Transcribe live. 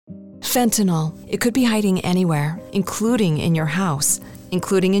Fentanyl. It could be hiding anywhere, including in your house,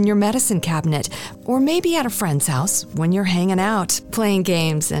 including in your medicine cabinet, or maybe at a friend's house when you're hanging out, playing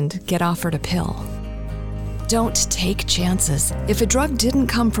games, and get offered a pill. Don't take chances. If a drug didn't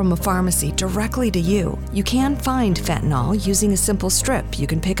come from a pharmacy directly to you, you can find fentanyl using a simple strip you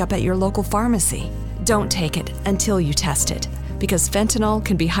can pick up at your local pharmacy. Don't take it until you test it, because fentanyl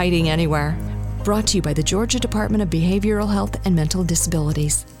can be hiding anywhere. Brought to you by the Georgia Department of Behavioral Health and Mental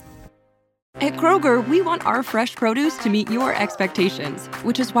Disabilities. At Kroger, we want our fresh produce to meet your expectations,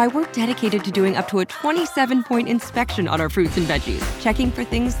 which is why we're dedicated to doing up to a 27-point inspection on our fruits and veggies, checking for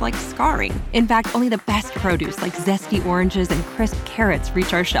things like scarring. In fact, only the best produce like zesty oranges and crisp carrots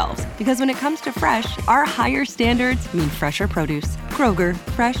reach our shelves. Because when it comes to fresh, our higher standards mean fresher produce. Kroger,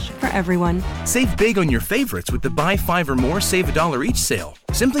 fresh for everyone. Save big on your favorites with the Buy 5 or More, Save $1 each sale.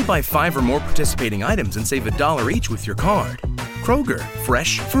 Simply buy 5 or more participating items and save $1 each with your card. Kroger,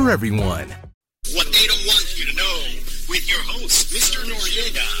 fresh for everyone. What they don't want you to know with your host, Mr.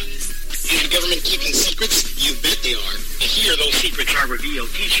 Noriega. Is the government keeping secrets? You bet they are. And here those secrets are revealed.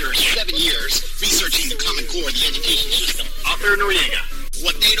 Teacher, 7 years researching the Common Core of the education system. Author Noriega.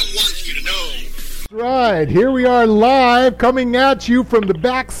 What they don't want you to know. Right, here we are live coming at you from the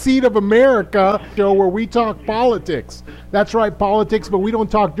back seat of America, show where we talk politics. That's right, politics, but we don't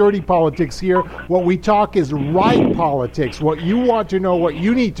talk dirty politics here. What we talk is right politics, what you want to know, what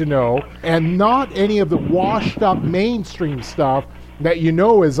you need to know, and not any of the washed up mainstream stuff that you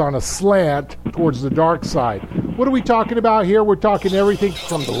know is on a slant towards the dark side. What are we talking about here? We're talking everything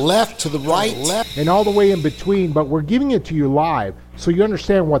from the left to the right, and all the way in between, but we're giving it to you live so you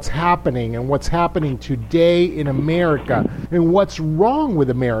understand what's happening and what's happening today in America and what's wrong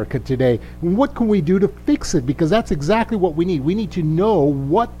with America today and what can we do to fix it, because that's exactly what we need. We need to know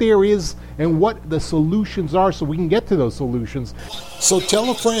what there is and what the solutions are so we can get to those solutions. So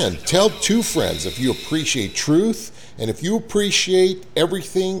tell a friend, tell 2 friends if you appreciate truth and if you appreciate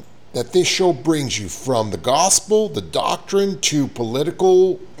everything that this show brings you, from the gospel, the doctrine, to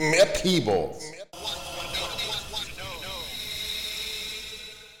political upheaval.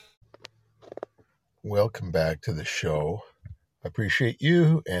 Welcome back to the show. I appreciate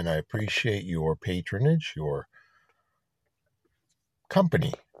you, and I appreciate your patronage, your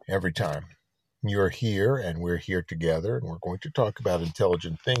company every time you're here, and we're here together, and we're going to talk about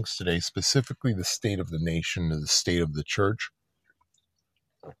intelligent things today, specifically the state of the nation and the state of the church,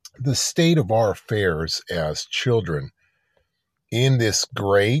 the state of our affairs as children in this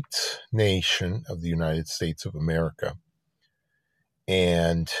great nation of the United States of America.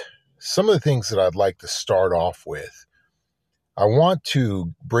 And some of the things that I'd like to start off with, I want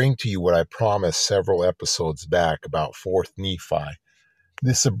to bring to you what I promised several episodes back about 4th Nephi,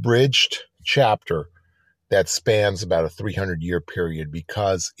 this abridged chapter that spans about a 300-year period,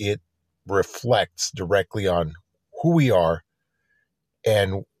 because it reflects directly on who we are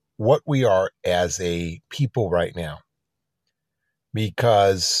and what we are as a people right now.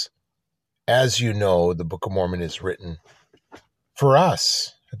 Because, as you know, the Book of Mormon is written for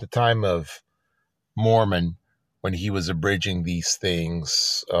us. At the time of Mormon, when he was abridging these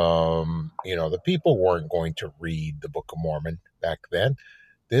things, the people weren't going to read the Book of Mormon back then.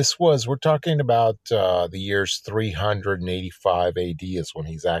 We're talking about the years 385 AD is when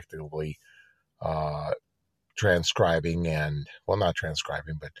he's actively transcribing not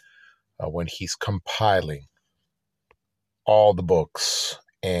transcribing, but when he's compiling all the books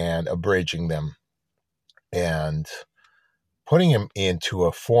and abridging them and putting them into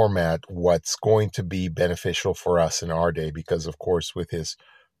a format what's going to be beneficial for us in our day, because, of course, with his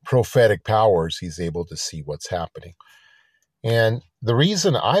prophetic powers, he's able to see what's happening. And the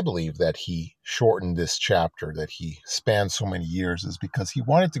reason I believe that he shortened this chapter, that he spanned so many years, is because he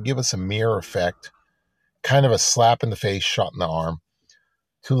wanted to give us a mirror effect, kind of a slap in the face, shot in the arm,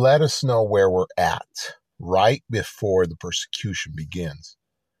 to let us know where we're at right before the persecution begins,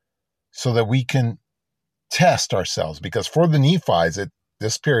 so that we can test ourselves. Because for the Nephites,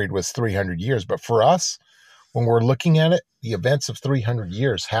 this period was 300 years. But for us, when we're looking at it, the events of 300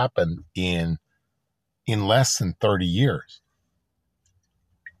 years happened in less than 30 years.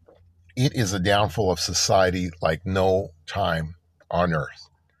 It is a downfall of society like no time on earth.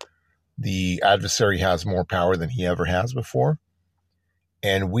 The adversary has more power than he ever has before.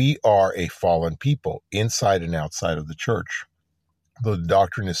 And we are a fallen people, inside and outside of the church. Though the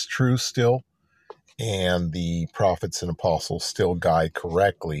doctrine is true still, and the prophets and apostles still guide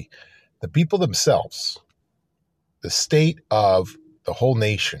correctly, the people themselves, the state of the whole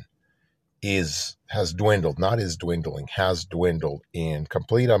nation has dwindled, not is dwindling, has dwindled in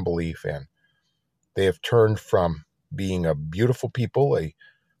complete unbelief, and they have turned from being a beautiful people, a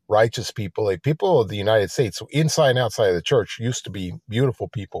righteous people, people of the United States, inside and outside of the church, used to be beautiful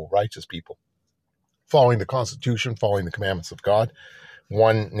people, righteous people, following the Constitution, following the commandments of God,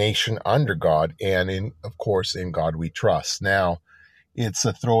 one nation under God, and of course, in God we trust. Now, it's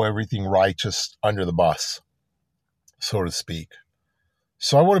a throw everything righteous under the bus, so to speak.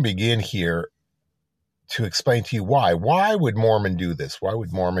 So I want to begin here to explain to you why. Why would Mormon do this? Why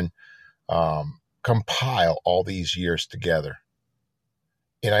would Mormon compile all these years together?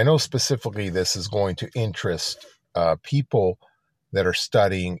 And I know specifically this is going to interest people that are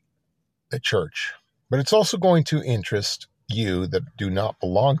studying the church, but it's also going to interest you that do not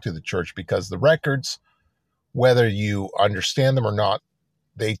belong to the church, because the records, whether you understand them or not,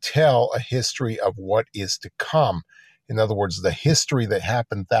 they tell a history of what is to come. In other words, the history that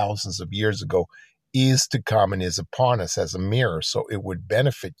happened thousands of years ago is to come and is upon us as a mirror. So it would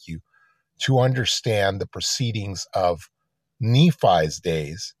benefit you to understand the proceedings of Nephi's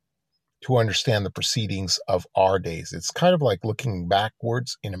days, to understand the proceedings of our days. It's kind of like looking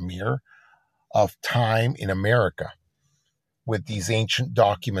backwards in a mirror of time in America, with these ancient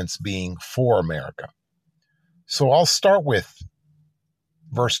documents being for America. So I'll start with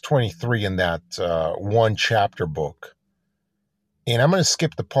verse 23 in that one chapter book. And I'm going to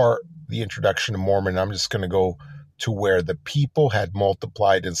skip the introduction to Mormon. I'm just going to go to where the people had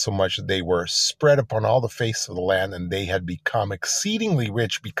multiplied in so much that they were spread upon all the face of the land, and they had become exceedingly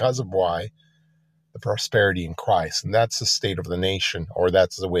rich because of why? The prosperity in Christ. And that's the state of the nation, or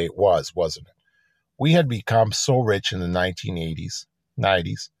that's the way it was, wasn't it? We had become so rich in the 1980s,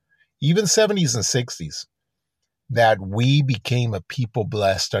 90s, even 70s and 60s, that we became a people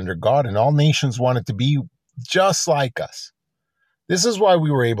blessed under God, and all nations wanted to be just like us. This is why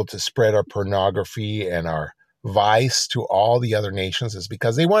we were able to spread our pornography and our vice to all the other nations, is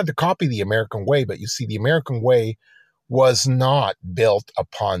because they wanted to copy the American way. But you see, the American way was not built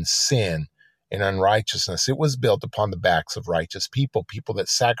upon sin and unrighteousness. It was built upon the backs of righteous people, people that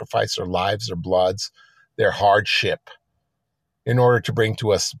sacrificed their lives, their bloods, their hardship in order to bring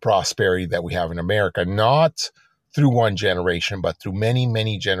to us the prosperity that we have in America, not through one generation, but through many,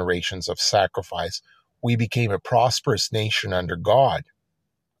 many generations of sacrifice. We became a prosperous nation under God.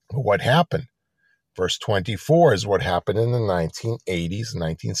 But what happened? Verse 24 is what happened in the 1980s,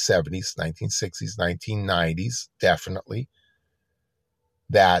 1970s, 1960s, 1990s, definitely.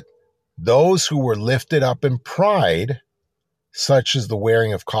 That those who were lifted up in pride, such as the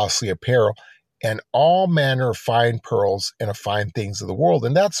wearing of costly apparel, and all manner of fine pearls and of fine things of the world.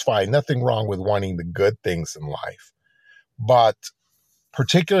 And that's fine. Nothing wrong with wanting the good things in life. But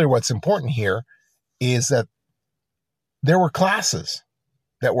particularly what's important here is that there were classes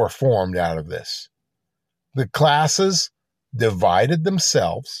that were formed out of this. The classes divided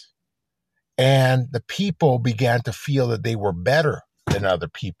themselves, and the people began to feel that they were better than other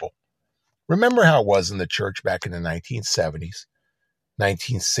people. Remember how it was in the church back in the 1970s,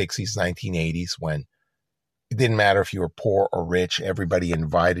 1960s, 1980s, when it didn't matter if you were poor or rich, everybody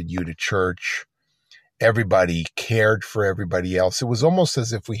invited you to church. Everybody cared for everybody else. It was almost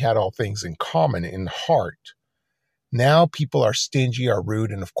as if we had all things in common in heart. Now people are stingy, are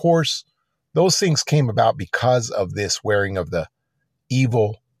rude, and of course, those things came about because of this wearing of the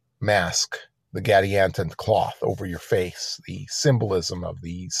evil mask, the Gadianton cloth over your face, the symbolism of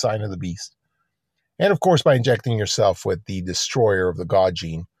the sign of the beast. And of course, by injecting yourself with the destroyer of the God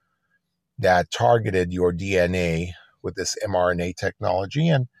gene that targeted your DNA with this mRNA technology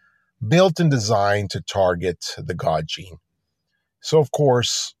and built and designed to target the God gene. So, of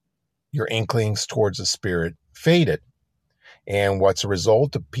course, your inklings towards the spirit faded. And what's a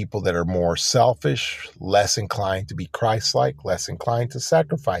result of people that are more selfish, less inclined to be Christ-like, less inclined to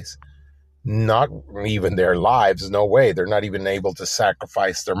sacrifice? Not even their lives, no way. They're not even able to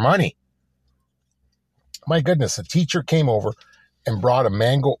sacrifice their money. My goodness, a teacher came over and brought a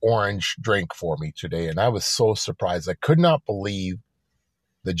mango orange drink for me today, and I was so surprised. I could not believe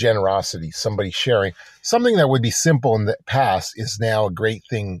the generosity, somebody sharing. Something that would be simple in the past is now a great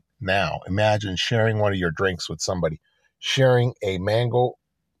thing now. Imagine sharing one of your drinks with somebody, sharing a mango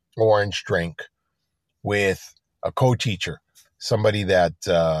orange drink with a co-teacher, somebody that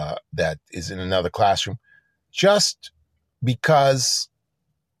is in another classroom, just because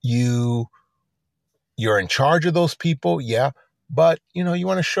you're in charge of those people, yeah, but you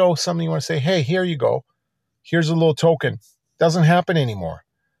want to show something, you want to say, hey, here you go. Here's a little token. Doesn't happen anymore.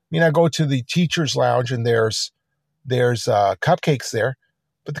 I go to the teacher's lounge and there's cupcakes there,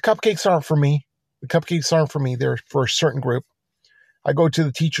 but the cupcakes aren't for me. The cupcakes aren't for me. They're for a certain group. I go to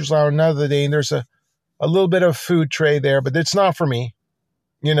the teacher's lounge another day and there's a little bit of food tray there, but it's not for me.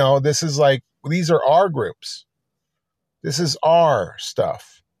 This is like, these are our groups. This is our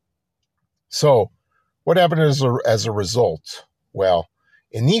stuff. So what happened as a result? Well,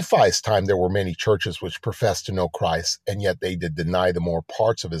 in Nephi's time, there were many churches which professed to know Christ, and yet they did deny the more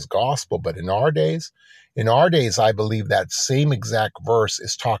parts of his gospel. But in our days, I believe that same exact verse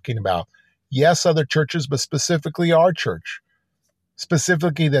is talking about, yes, other churches, but specifically our church.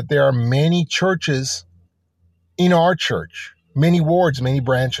 Specifically that there are many churches in our church, many wards, many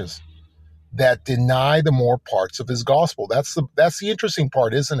branches, that deny the more parts of his gospel. That's the interesting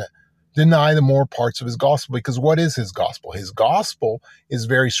part, isn't it? Deny the more parts of his gospel, because what is his gospel? His gospel is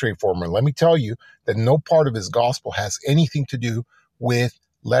very straightforward. Let me tell you that no part of his gospel has anything to do with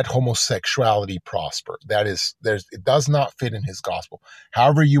let homosexuality prosper. It does not fit in his gospel.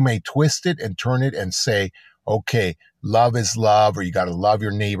 However, you may twist it and turn it and say, okay, love is love, or you got to love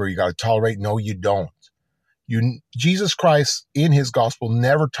your neighbor, you got to tolerate. No, you don't. Jesus Christ in his gospel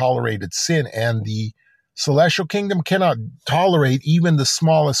never tolerated sin, and the celestial kingdom cannot tolerate even the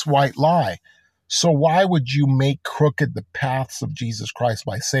smallest white lie. So why would you make crooked the paths of Jesus Christ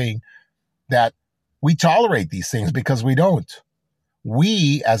by saying that we tolerate these things? Because we don't.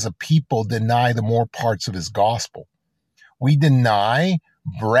 We as a people deny the more parts of his gospel. We deny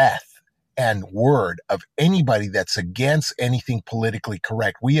breath and word of anybody that's against anything politically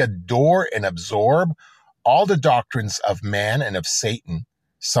correct. We adore and absorb all the doctrines of man and of Satan,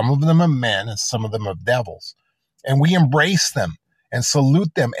 some of them of men and some of them of devils. And we embrace them and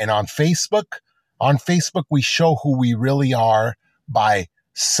salute them. And on Facebook, we show who we really are by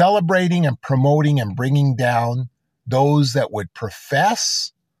celebrating and promoting and bringing down those that would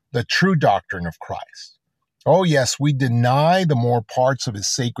profess the true doctrine of Christ. Oh, yes, we deny the more parts of his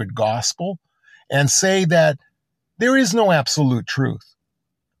sacred gospel and say that there is no absolute truth.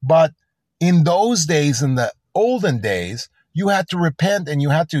 But in those days, in the olden days, you had to repent and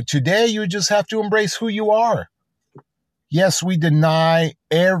today you just have to embrace who you are. Yes, we deny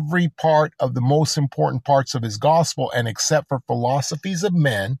every part of the most important parts of his gospel, and except for philosophies of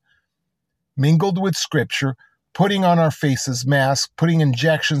men, mingled with scripture, putting on our faces masks, putting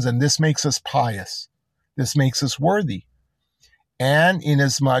injections, and this makes us pious. This makes us worthy. And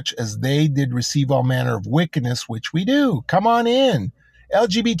inasmuch as they did receive all manner of wickedness, which we do, come on in.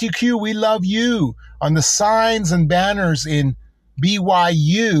 LGBTQ, we love you. On the signs and banners in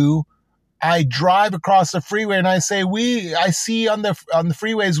BYU, I drive across the freeway and I say, I see on the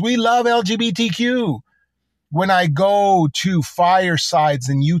freeways, we love LGBTQ. When I go to firesides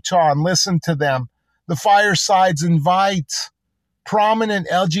in Utah and listen to them, the firesides invite prominent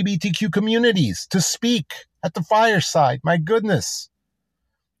LGBTQ communities to speak at the fireside. My goodness.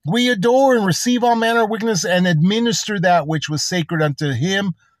 We adore and receive all manner of wickedness and administer that which was sacred unto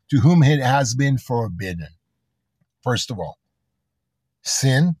him to whom it has been forbidden. First of all,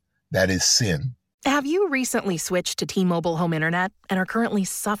 sin, that is sin. Have you recently switched to T-Mobile Home Internet and are currently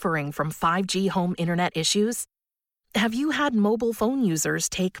suffering from 5G home internet issues? Have you had mobile phone users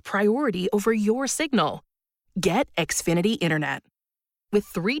take priority over your signal? Get Xfinity Internet. With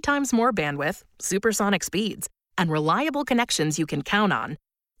 3 times more bandwidth, supersonic speeds, and reliable connections you can count on,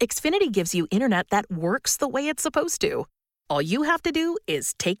 Xfinity gives you internet that works the way it's supposed to. All you have to do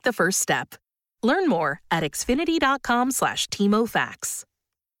is take the first step. Learn more at xfinity.com/TMOFax.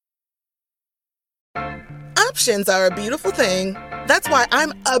 Options are a beautiful thing. That's why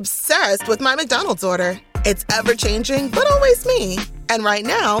I'm obsessed with my McDonald's order. It's ever-changing, but always me. And right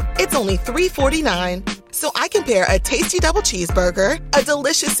now, it's only $3.49. So I can pair a tasty double cheeseburger, a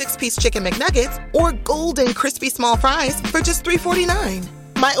delicious 6-piece chicken McNuggets, or golden crispy small fries for just $3.49.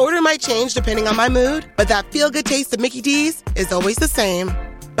 My order might change depending on my mood, but that feel-good taste of Mickey D's is always the same.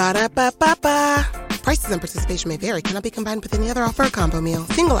 Ba-da-ba-ba-ba. Prices and participation may vary. Cannot be combined with any other offer or combo meal.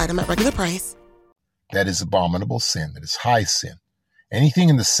 Single item at regular price. That is abominable sin. That is high sin. Anything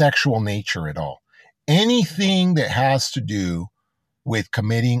in the sexual nature at all. Anything that has to do with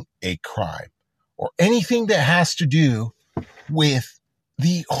committing a crime. Or anything that has to do with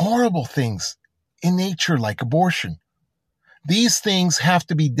the horrible things in nature like abortion. These things have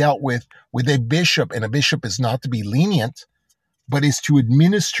to be dealt with a bishop, and a bishop is not to be lenient, but is to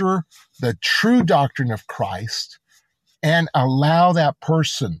administer the true doctrine of Christ and allow that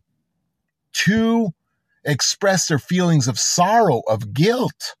person to express their feelings of sorrow, of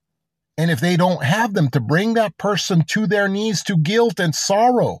guilt. And if they don't have them, to bring that person to their knees to guilt and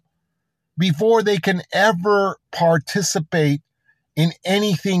sorrow before they can ever participate in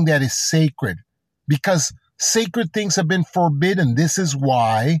anything that is sacred. Because sacred things have been forbidden. This is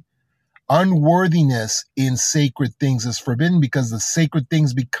why unworthiness in sacred things is forbidden, because the sacred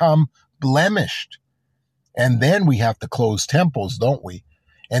things become blemished. And then we have to close temples, don't we?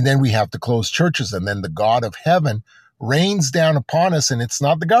 And then we have to close churches. And then the God of heaven rains down upon us, and it's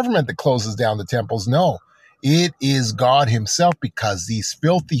not the government that closes down the temples. No, it is God himself, because these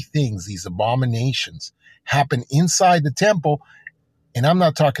filthy things, these abominations happen inside the temple. And I'm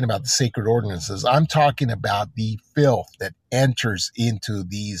not talking about the sacred ordinances. I'm talking about the filth that enters into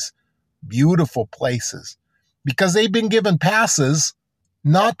these beautiful places, because they've been given passes,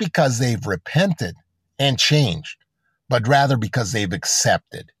 not because they've repented and changed, but rather because they've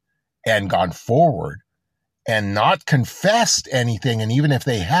accepted and gone forward and not confessed anything. And even if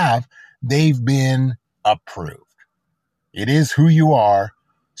they have, they've been approved. It is who you are.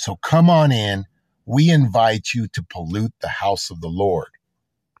 So come on in. We invite you to pollute the house of the Lord.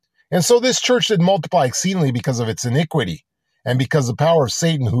 And so this church did multiply exceedingly because of its iniquity, and because the power of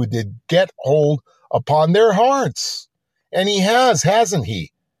Satan, who did get hold upon their hearts. And he has, hasn't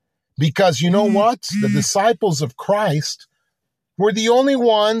he? Because you know what? The disciples of Christ were the only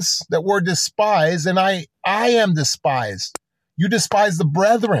ones that were despised, and I am despised. You despise the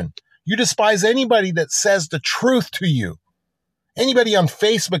brethren. You despise anybody that says the truth to you. Anybody on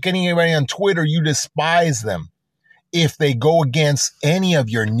Facebook, anybody on Twitter, you despise them if they go against any of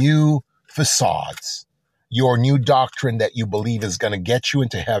your new facades, your new doctrine that you believe is going to get you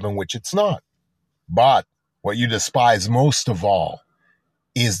into heaven, which it's not. But what you despise most of all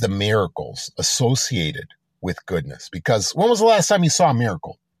is the miracles associated with goodness. Because when was the last time you saw a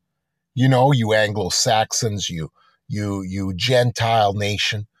miracle? You know, you Anglo-Saxons, you Gentile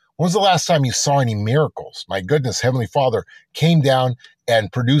nation. When was the last time you saw any miracles? My goodness, Heavenly Father came down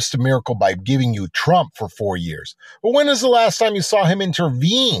and produced a miracle by giving you Trump for 4 years. But when is the last time you saw him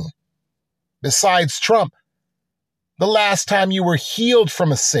intervene besides Trump? The last time you were healed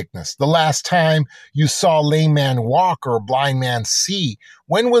from a sickness, the last time you saw a lame man walk or a blind man see,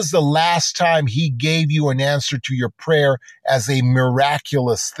 when was the last time he gave you an answer to your prayer as a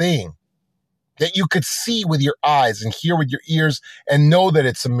miraculous thing that you could see with your eyes and hear with your ears and know that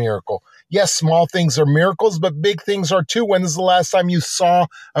it's a miracle? Yes, small things are miracles, but big things are too. When is the last time you saw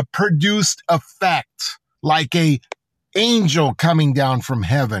a produced effect, like a angel coming down from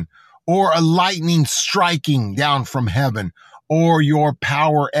heaven, or a lightning striking down from heaven, or your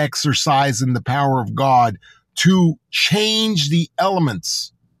power exercise in the power of God to change the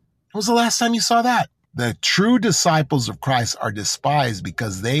elements? When was the last time you saw that? The true disciples of Christ are despised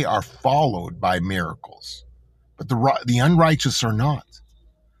because they are followed by miracles, but the unrighteous are not.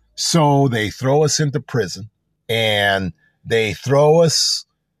 So they throw us into prison, and they throw us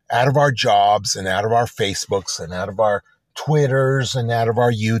out of our jobs and out of our Facebooks and out of our Twitters and out of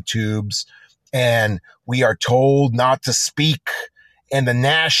our YouTubes, and we are told not to speak, and the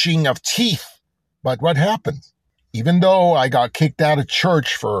gnashing of teeth. But what happened? Even though I got kicked out of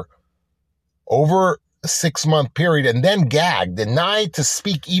church for over a 6-month period and then gagged, denied to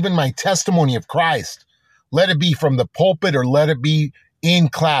speak even my testimony of Christ, let it be from the pulpit or let it be in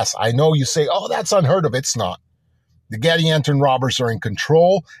class. I know you say, oh, that's unheard of. It's not. The Gadianton robbers are in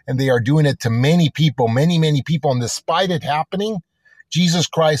control, and they are doing it to many people, many people. And despite it happening, Jesus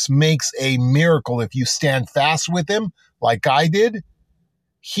Christ makes a miracle. If you stand fast with him, like I did,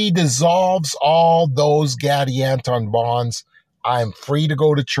 he dissolves all those Gadianton bonds. I'm free to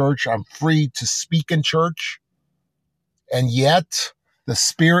go to church. I'm free to speak in church. And yet the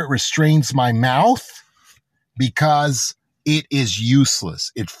Spirit restrains my mouth because it is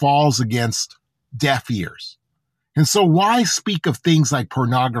useless. It falls against deaf ears. And so why speak of things like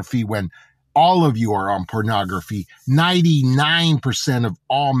pornography when all of you are on pornography? 99% of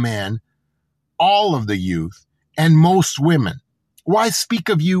all men, all of the youth, and most women. Why speak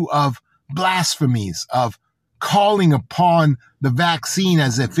of you of blasphemies, of calling upon the vaccine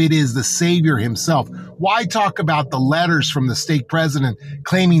as if it is the Savior himself? Why talk about the letters from the state president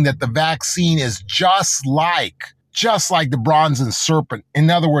claiming that the vaccine is just like the bronze serpent? In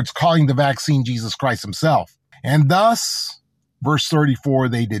other words, calling the vaccine Jesus Christ himself. And thus, verse 34,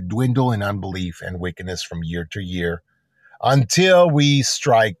 they did dwindle in unbelief and wickedness from year to year, until we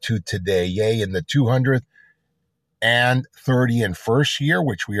strike to today. Yea, in the 231st year,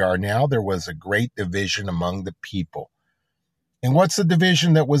 which we are now, there was a great division among the people. And what's the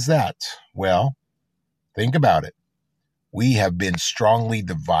division that was that? Well, think about it. We have been strongly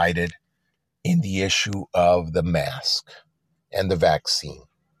divided in the issue of the mask and the vaccine.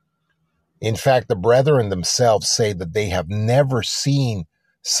 In fact, the brethren themselves say that they have never seen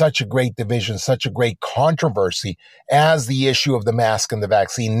such a great division, such a great controversy as the issue of the mask and the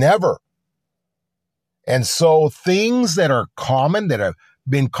vaccine. Never. And so things that are common, that have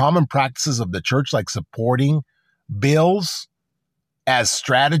been common practices of the church, like supporting bills as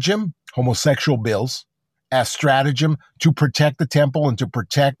stratagem, homosexual bills, as stratagem to protect the temple and to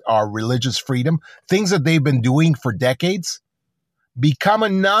protect our religious freedom, things that they've been doing for decades, become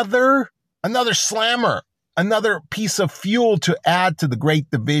another slammer, another piece of fuel to add to the great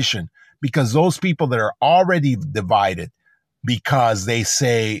division, because those people that are already divided because they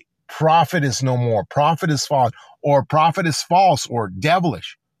say prophet is no more, prophet is false, or prophet is false or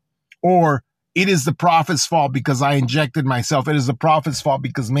devilish, or it is the prophet's fault because I injected myself, it is the prophet's fault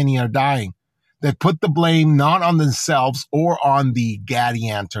because many are dying, that put the blame not on themselves or on the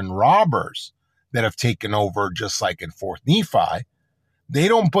Gadianton robbers that have taken over, just like in 4th Nephi. They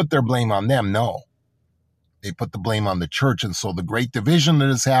don't put their blame on them, no. They put the blame on the church. And so the great division that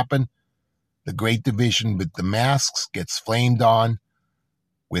has happened, the great division with the masks gets flamed on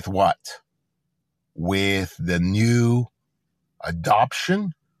with what? With the new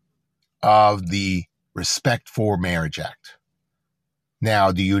adoption of the Respect for Marriage Act.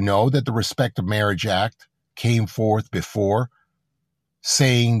 Now, do you know that the Respect of Marriage Act came forth before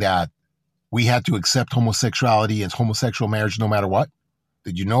saying that we had to accept homosexuality and homosexual marriage no matter what?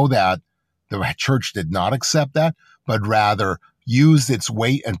 Did you know that the church did not accept that, but rather used its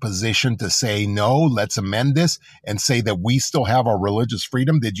weight and position to say, no, let's amend this and say that we still have our religious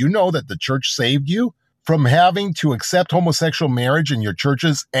freedom? Did you know that the church saved you from having to accept homosexual marriage in your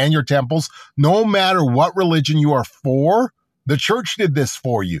churches and your temples, no matter what religion you are for? The church did this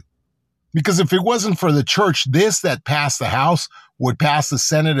for you. Because if it wasn't for the church, this that passed the House would pass the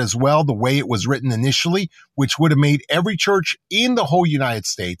Senate as well, the way it was written initially, which would have made every church in the whole United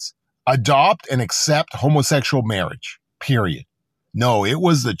States adopt and accept homosexual marriage, period. No, it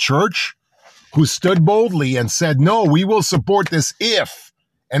was the church who stood boldly and said, no, we will support this if,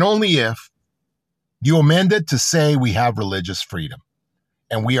 and only if, you amend it to say we have religious freedom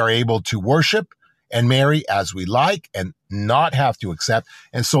and we are able to worship and marry as we like and not have to accept.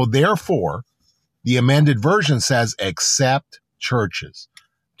 And so therefore, the amended version says, except churches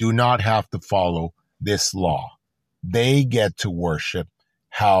do not have to follow this law. They get to worship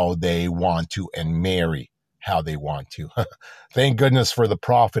how they want to and marry how they want to. Thank goodness for the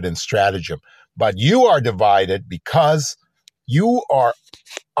prophet and stratagem. But you are divided because you are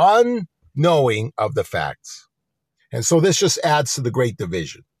unknowing of the facts. And so this just adds to the great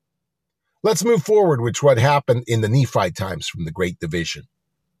division. Let's move forward with what happened in the Nephi times from the Great Division,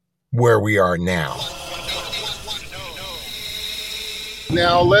 where we are now.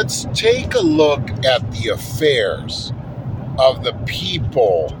 Now let's take a look at the affairs of the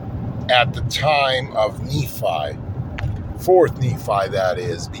people at the time of Nephi, 4th Nephi that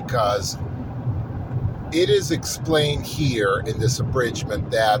is, because it is explained here in this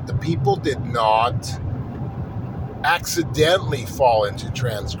abridgment that the people did not accidentally fall into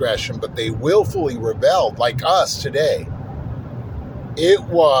transgression, but they willfully rebelled like us today. It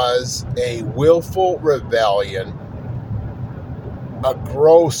was a willful rebellion, a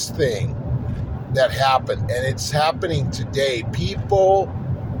gross thing that happened, and it's happening today. People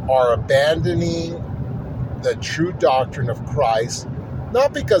are abandoning the true doctrine of Christ,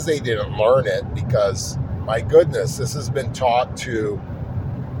 not because they didn't learn it, because, my goodness, this has been taught to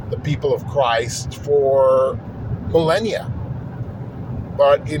the people of Christ for millennia.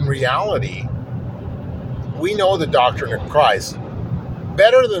 But in reality, we know the doctrine of Christ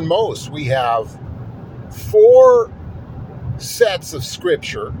better than most. We have 4 sets of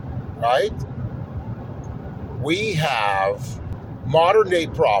scripture, right? We have modern day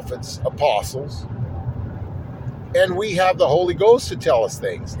prophets, apostles, and we have the Holy Ghost to tell us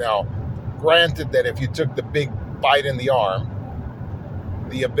things. Now, granted that if you took the big bite in the arm,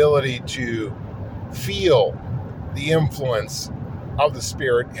 the ability to feel the influence of the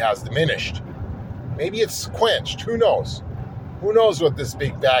Spirit has diminished. Maybe it's quenched. Who knows? Who knows what this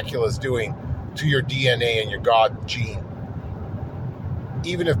big vacuole is doing to your DNA and your God gene?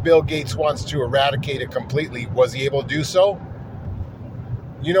 Even if Bill Gates wants to eradicate it completely, was he able to do so?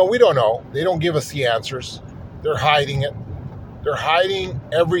 You know, we don't know. They don't give us the answers. They're hiding it. They're hiding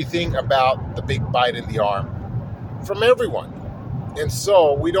everything about the big bite in the arm from everyone. And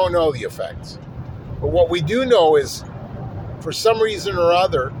so we don't know the effects. But what we do know is, for some reason or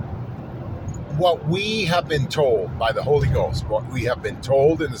other, what we have been told by the Holy Ghost, what we have been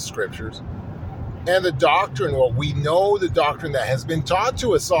told in the scriptures, and the doctrine, what we know, the doctrine that has been taught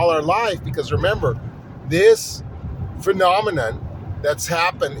to us all our life, because remember, this phenomenon that's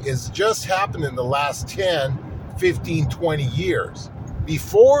happened is just happened in the last 10, 15, 20 years.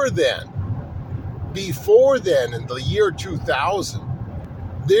 Before then, in the year 2000,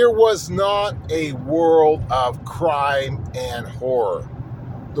 there was not a world of crime and horror.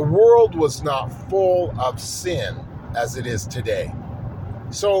 The world was not full of sin as it is today.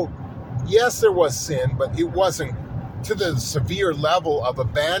 So yes, there was sin, but it wasn't to the severe level of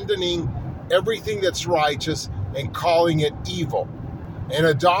abandoning everything that's righteous and calling it evil and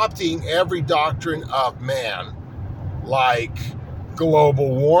adopting every doctrine of man, like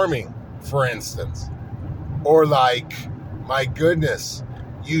global warming, for instance, or like, my goodness,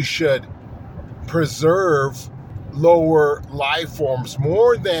 you should preserve lower life forms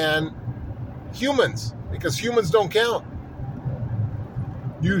more than humans because humans don't count.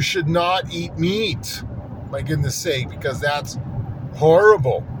 You should not eat meat, my goodness sake, because that's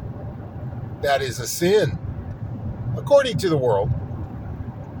horrible. That is a sin, according to the world.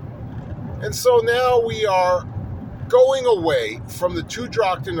 And so now we are going away from the true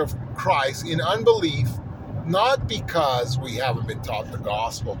doctrine of Christ in unbelief, not because we haven't been taught the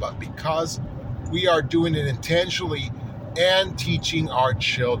gospel, but because we are doing it intentionally and teaching our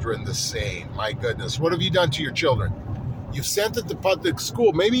children the same. My goodness, what have you done to your children? You've sent it to public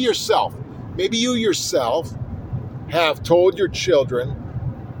school. Maybe you yourself have told your children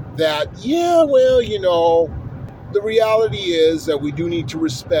that, the reality is that we do need to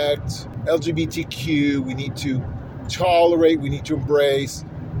respect LGBTQ, we need to tolerate, we need to embrace.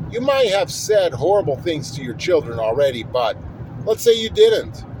 You might have said horrible things to your children already, but let's say you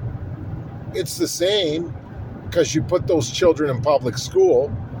didn't. It's the same because you put those children in public school.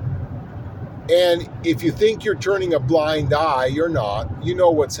 And if you think you're turning a blind eye, you're not. You know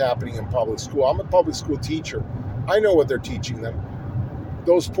what's happening in public school. I'm a public school teacher. I know what they're teaching them.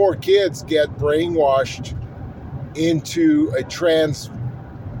 Those poor kids get brainwashed into a trans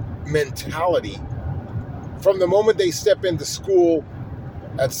mentality from the moment they step into school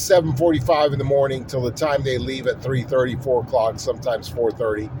at 7:45 in the morning till the time they leave at 3:30, 4 o'clock, sometimes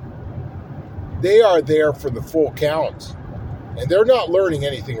 4:30. They are there for the full count. And they're not learning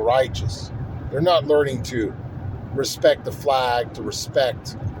anything righteous. They're not learning to respect the flag, to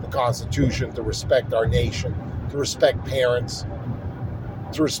respect the Constitution, to respect our nation, to respect parents,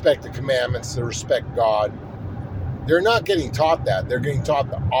 to respect the commandments, to respect God. They're not getting taught that. They're getting taught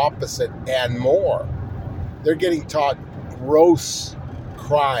the opposite and more. They're getting taught gross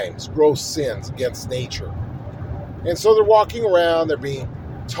crimes, gross sins against nature. And so they're walking around, they're being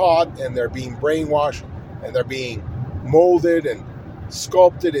taught, and they're being brainwashed, and they're being molded and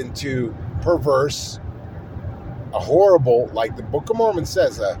sculpted into perverse, a horrible, like the Book of Mormon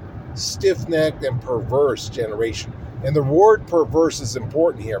says, a stiff-necked and perverse generation. And the word perverse is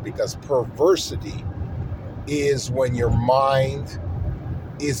important here because perversity is when your mind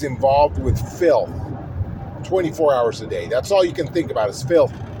is involved with filth 24 hours a day. That's all you can think about is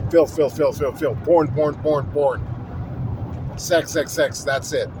filth, filth, filth, filth, filth, filth, porn, porn, porn, porn. Sex, sex, sex,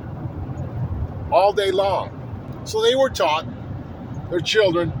 that's it. All day long. So they were taught,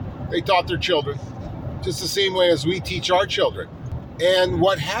 they taught their children, just the same way as we teach our children. And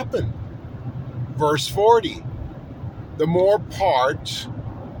what happened? Verse 40. The more part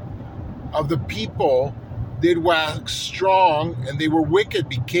of the people did wax strong, and they were wicked,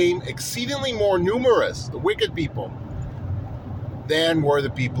 became exceedingly more numerous, the wicked people, than were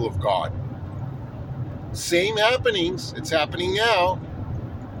the people of God. Same happenings. It's happening now.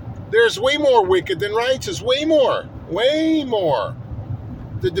 There's way more wicked than righteous. Way more. Way more.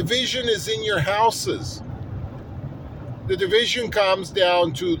 The division is in your houses. The division comes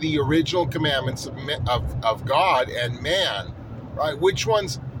down to the original commandments of God and man, right? Which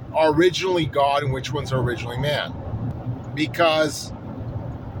ones are originally God and which ones are originally man? Because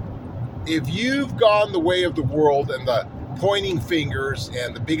if you've gone the way of the world and the pointing fingers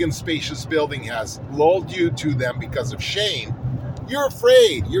and the big and spacious building has lulled you to them because of shame, you're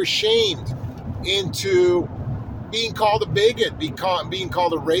afraid, you're shamed into being called a bigot, being called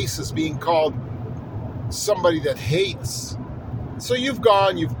a racist, being called somebody that hates. So you've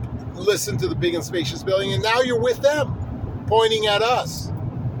listened to the big and spacious building, and now you're with them, pointing at us,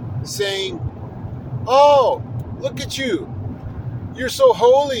 saying, oh, look at you. You're so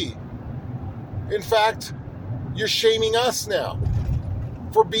holy. In fact, you're shaming us now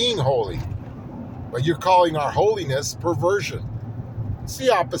for being holy. But you're calling our holiness perversion. It's the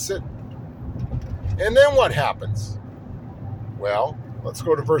opposite. And then what happens? Well, let's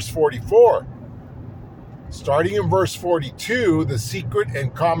go to verse 44. Starting in verse 42, the secret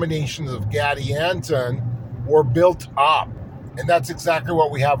and combinations of Gadianton were built up. And that's exactly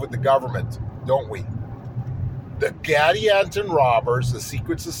what we have with the government, don't we? The Gadianton robbers, the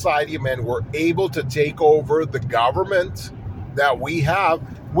secret society of men, were able to take over the government that we have,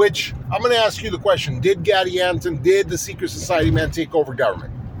 which I'm going to ask you the question, did the secret society men take over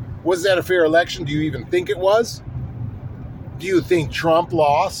government? Was that a fair election? Do you even think it was? Do you think Trump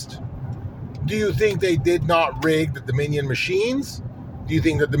lost? Do you think they did not rig the Dominion machines? Do Do you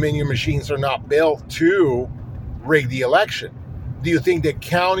think the Dominion machines are not built to rig the election? Do you think that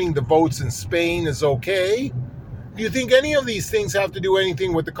counting the votes in Spain is okay? Do you think any of these things have to do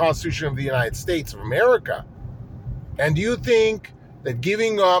anything with the Constitution of the United States of America? And do you think that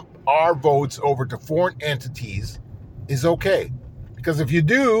giving up our votes over to foreign entities is okay? Because if you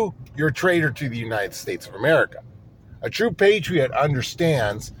do, you're a traitor to the United States of America. A true patriot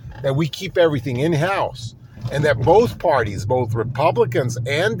understands that we keep everything in-house and that both parties, both Republicans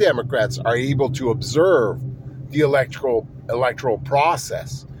and Democrats, are able to observe the electoral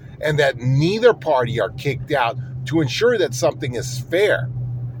process, and that neither party are kicked out, to ensure that something is fair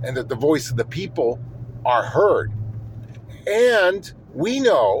and that the voice of the people are heard. And we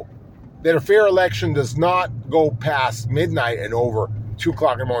know that a fair election does not go past midnight and over 2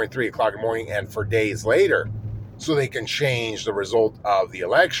 o'clock in the morning, 3 o'clock in the morning, and for days later, so they can change the result of the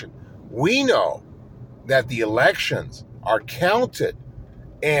election. We know that the elections are counted,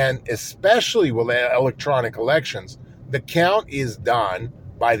 and especially with electronic elections, the count is done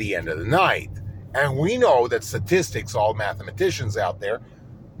by the end of the night. And we know that statistics, all mathematicians out there,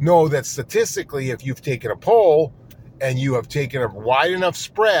 know that statistically, if you've taken a poll and you have taken a wide enough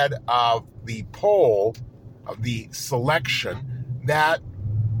spread of the poll, of the selection, that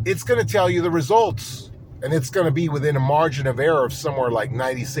it's going to tell you the results. And it's going to be within a margin of error of somewhere like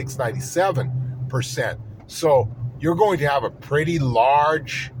 96, 97%. So you're going to have a pretty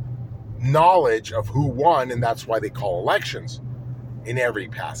large knowledge of who won, and that's why they call elections in every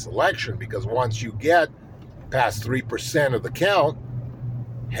past election, because once you get past 3% of the count,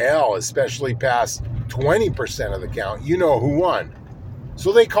 hell, especially past 20% of the count, you know who won.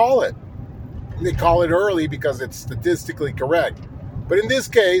 So they call it. They call it early because it's statistically correct. But in this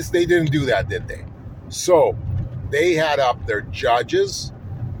case, they didn't do that, did they? So they had up their judges,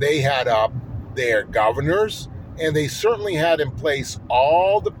 they had up their governors, and they certainly had in place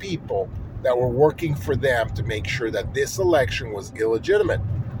all the people that were working for them to make sure that this election was illegitimate,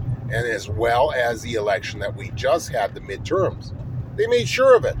 and as well as the election that we just had, the midterms. They made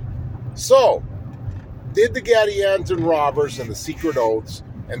sure of it. So, did the Gadianton robbers and the secret oaths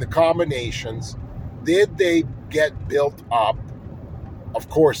and the combinations, did they get built up? Of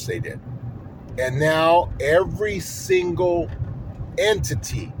course they did. And now every single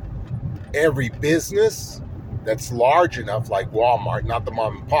entity, every business that's large enough, like Walmart, not the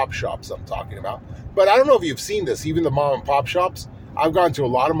mom and pop shops I'm talking about, but I don't know if you've seen this, even the mom and pop shops. I've gone to a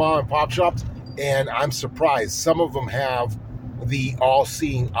lot of mom and pop shops, and I'm surprised. Some of them have the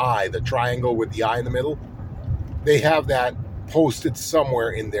all-seeing eye, the triangle with the eye in the middle. They have that posted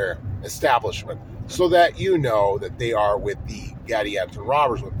somewhere in their establishment so that you know that they are with the Gadianton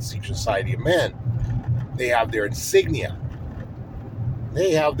robbers, with the Secret Society of Men. They have their insignia.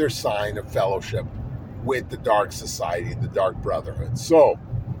 They have their sign of fellowship with the Dark Society, the Dark Brotherhood. So,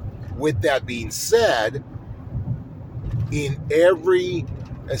 with that being said, in every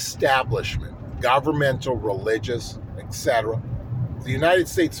establishment, governmental, religious, etc., the United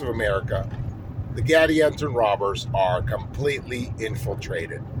States of America, the Gadianton robbers are completely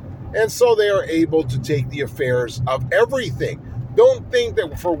infiltrated. And so they are able to take the affairs of everything. Don't think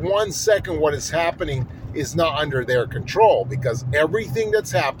that for 1 second what is happening is not under their control, because everything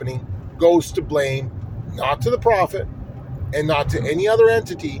that's happening goes to blame not to the prophet and not to any other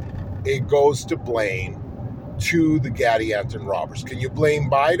entity. It goes to blame to the Gadianton robbers. Can you blame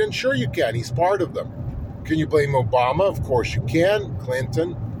Biden? Sure you can. He's part of them. Can you blame Obama? Of course you can.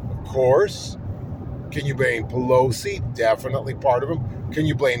 Clinton? Of course. Can you blame Pelosi? Definitely part of them. Can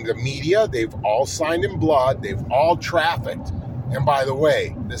you blame the media? They've all signed in blood. They've all trafficked. And by the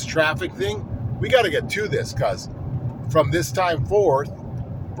way, this traffic thing, we got to get to this, because from this time forth,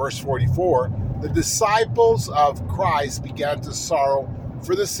 verse 44, the disciples of Christ began to sorrow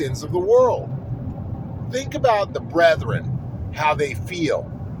for the sins of the world. Think about the brethren, how they feel.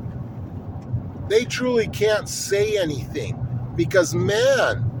 They truly can't say anything because,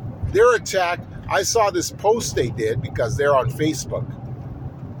 man, they're attacked. I saw this post they did because they're on Facebook.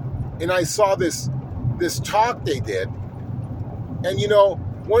 And I saw this talk they did. And, you know,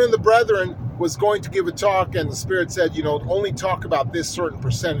 one of the brethren was going to give a talk, and the Spirit said, you know, only talk about this certain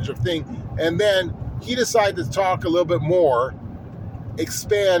percentage of thing. And then he decided to talk a little bit more,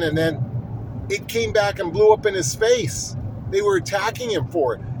 expand, and then it came back and blew up in his face. They were attacking him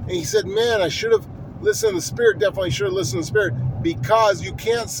for it. And he said, man, I should have listened to the Spirit, definitely should have listened to the Spirit, because you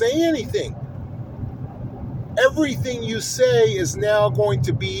can't say anything. Everything you say is now going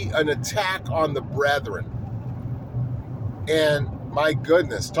to be an attack on the brethren. And my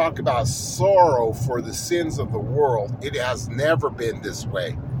goodness, talk about sorrow for the sins of the world. It has never been this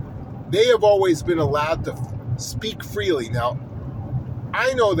way. They have always been allowed to speak freely. Now,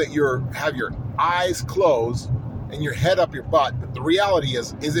 I know that you have your eyes closed and your head up your butt, but the reality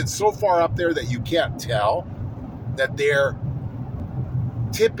is it so far up there that you can't tell that they're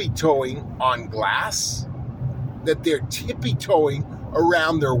tippy-toeing on glass, that they're tippy-toeing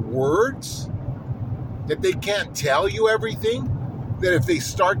around their words, that they can't tell you everything, that if they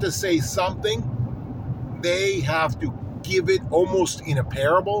start to say something, they have to give it almost in a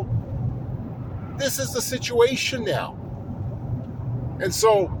parable? This is the situation now. And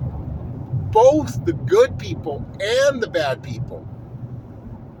so both the good people and the bad people,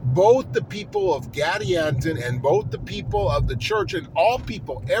 both the people of Gadianton and both the people of the church and all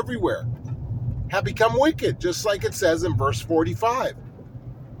people everywhere have become wicked, just like it says in verse 45.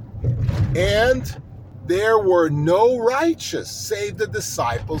 And there were no righteous save the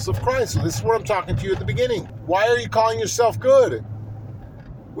disciples of Christ. So this is what I'm talking to you at the beginning. Why are you calling yourself good?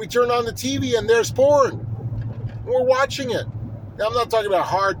 We turn on the TV and there's porn. We're watching it. Now, I'm not talking about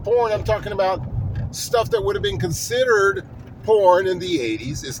hard porn. I'm talking about stuff that would have been considered porn in the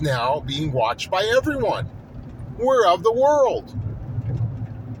 80s is now being watched by everyone. We're of the world.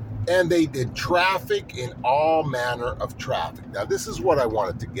 And they did traffic in all manner of traffic. Now, this is what I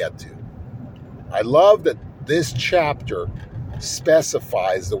wanted to get to. I love that this chapter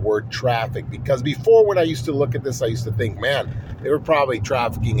specifies the word traffic, because before, when I used to look at this, I used to think, man, they were probably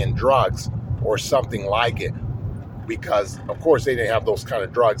trafficking in drugs or something like it, because of course they didn't have those kind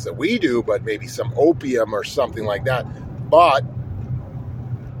of drugs that we do, but maybe some opium or something like that. But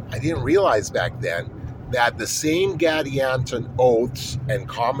I didn't realize back then that the same Gadianton oaths and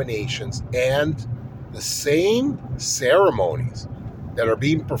combinations and the same ceremonies that are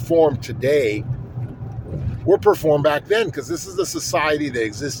being performed today were performed back then, because this is the society that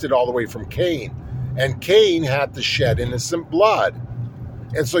existed all the way from Cain. And Cain had to shed innocent blood.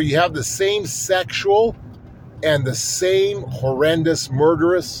 And so you have the same sexual and the same horrendous,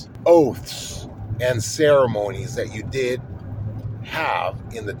 murderous oaths and ceremonies that you did have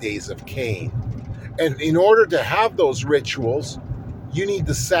in the days of Cain. And in order to have those rituals, you need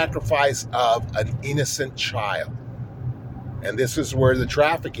the sacrifice of an innocent child. And this is where the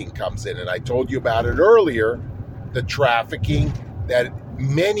trafficking comes in. And I told you about it earlier, the trafficking that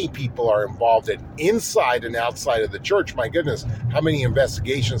many people are involved in inside and outside of the church. My goodness, how many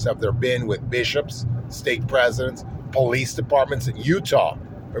investigations have there been with bishops, stake presidents, police departments in Utah?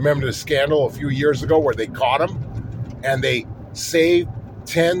 Remember the scandal a few years ago where they caught them and they saved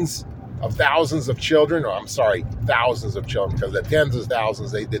tens of thousands of children? Thousands of children, because the tens of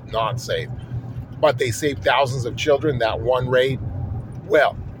thousands they did not save. But they saved thousands of children, that one raid.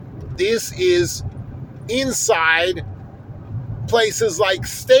 Well, this is inside places like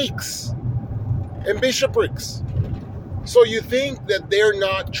stakes and bishoprics. So you think that they're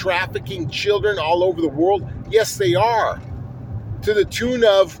not trafficking children all over the world? Yes, they are. To the tune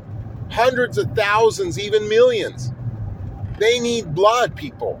of hundreds of thousands, even millions. They need blood,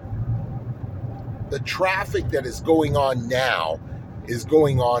 people. The traffic that is going on now is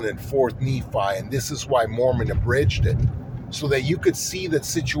going on in 4th Nephi, and this is why Mormon abridged it, so that you could see the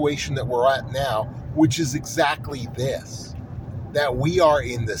situation that we're at now, which is exactly this, that we are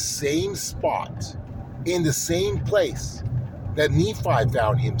in the same spot, in the same place that Nephi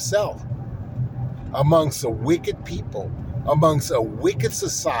found himself, amongst a wicked people, amongst a wicked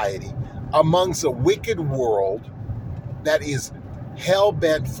society, amongst a wicked world that is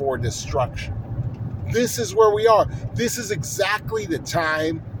hell-bent for destruction. This is where we are. This is exactly the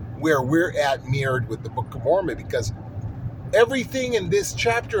time where we're at mirrored with the Book of Mormon, because everything in this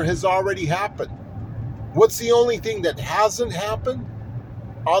chapter has already happened. What's the only thing that hasn't happened?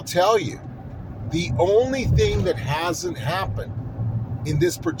 I'll tell you. The only thing that hasn't happened in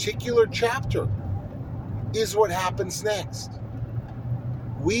this particular chapter is what happens next.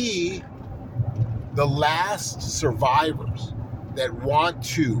 We, the last survivors that want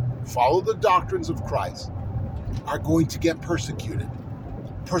to follow the doctrines of Christ, are going to get persecuted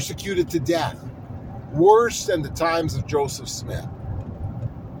to death, worse than the times of Joseph Smith.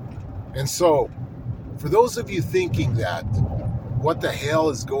 And so, for those of you thinking that, what the hell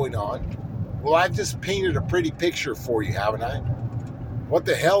is going on? Well, I've just painted a pretty picture for you, haven't I? What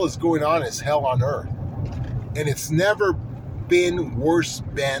the hell is going on is hell on earth. And it's never been worse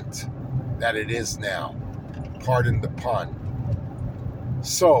bent than it is now. Pardon the pun.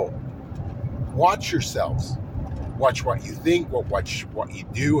 So, watch yourselves. Watch what you think, watch what you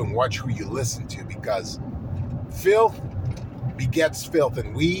do, and watch who you listen to, because filth begets filth,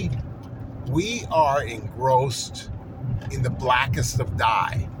 and we are engrossed in the blackest of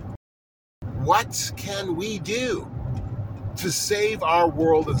dye. What can we do to save our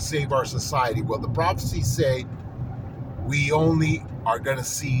world and save our society? Well, the prophecies say we only are going to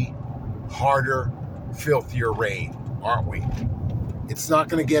see harder, filthier rain, aren't we? It's not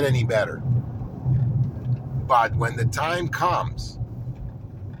going to get any better. But when the time comes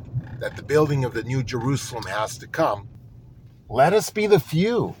that the building of the New Jerusalem has to come, let us be the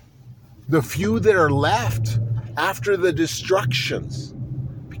few that are left after the destructions,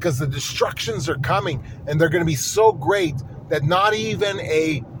 because the destructions are coming, and they're going to be so great that not even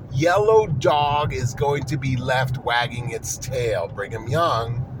a yellow dog is going to be left wagging its tail. Brigham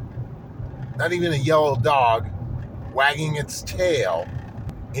Young, not even a yellow dog wagging its tail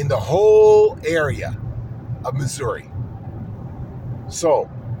in the whole area of Missouri. So,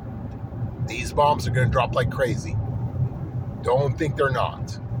 these bombs are going to drop like crazy. Don't think they're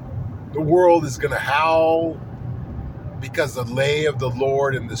not. The world is going to howl because the lay of the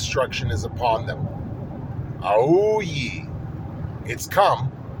Lord and destruction is upon them. Oh ye, it's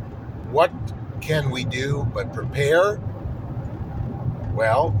come. What can we do but prepare?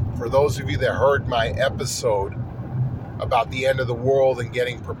 Well, for those of you that heard my episode about the end of the world and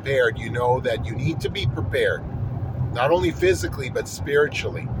getting prepared, you know that you need to be prepared, not only physically, but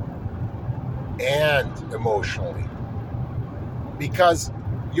spiritually and emotionally, because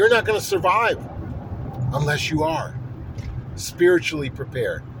you're not going to survive unless you are spiritually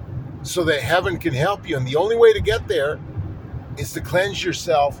prepared, so that heaven can help you. And the only way to get there is to cleanse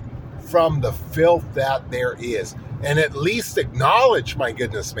yourself from the filth that there is, and at least acknowledge, my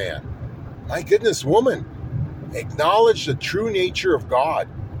goodness man, my goodness woman, acknowledge the true nature of God,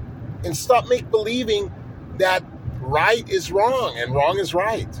 and stop believing that right is wrong and wrong is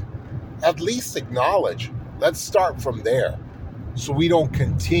right. At least acknowledge. Let's start from there, so we don't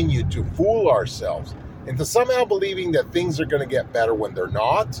continue to fool ourselves into somehow believing that things are going to get better when they're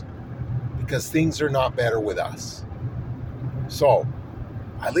not, because things are not better with us. So,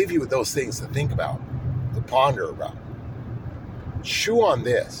 I leave you with those things to think about, to ponder about. Chew on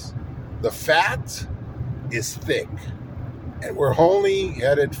this. The fat is thick, and we're only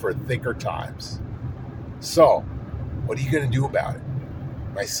headed for thicker times. So, what are you going to do about it?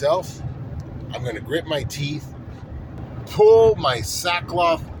 Myself, I'm going to grit my teeth, pull my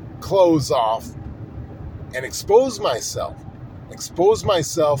sackcloth clothes off, and expose myself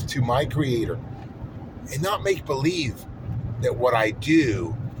to my Creator, and not make believe that what I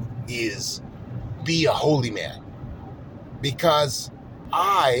do is be a holy man, because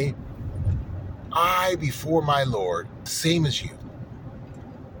I before my Lord, same as you,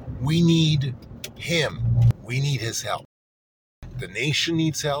 we need Him. We need His help. The nation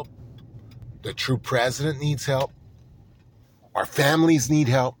needs help. The true president needs help. Our families need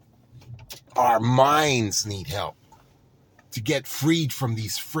help. Our minds need help to get freed from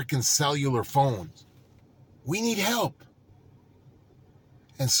these freaking cellular phones. We need help.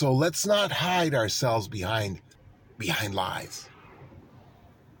 And so let's not hide ourselves behind lies.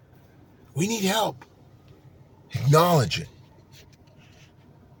 We need help. Acknowledge it.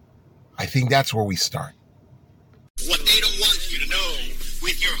 I think that's where we start. What they don't want you to know,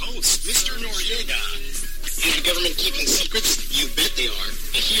 with your host, Mr. Noriega. Is the government keeping secrets? You bet they are.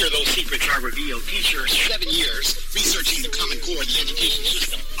 And here those secrets are revealed. Teacher, 7 years, researching the Common Core of the education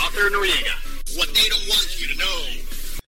system. Author Noriega. What they don't want you to know.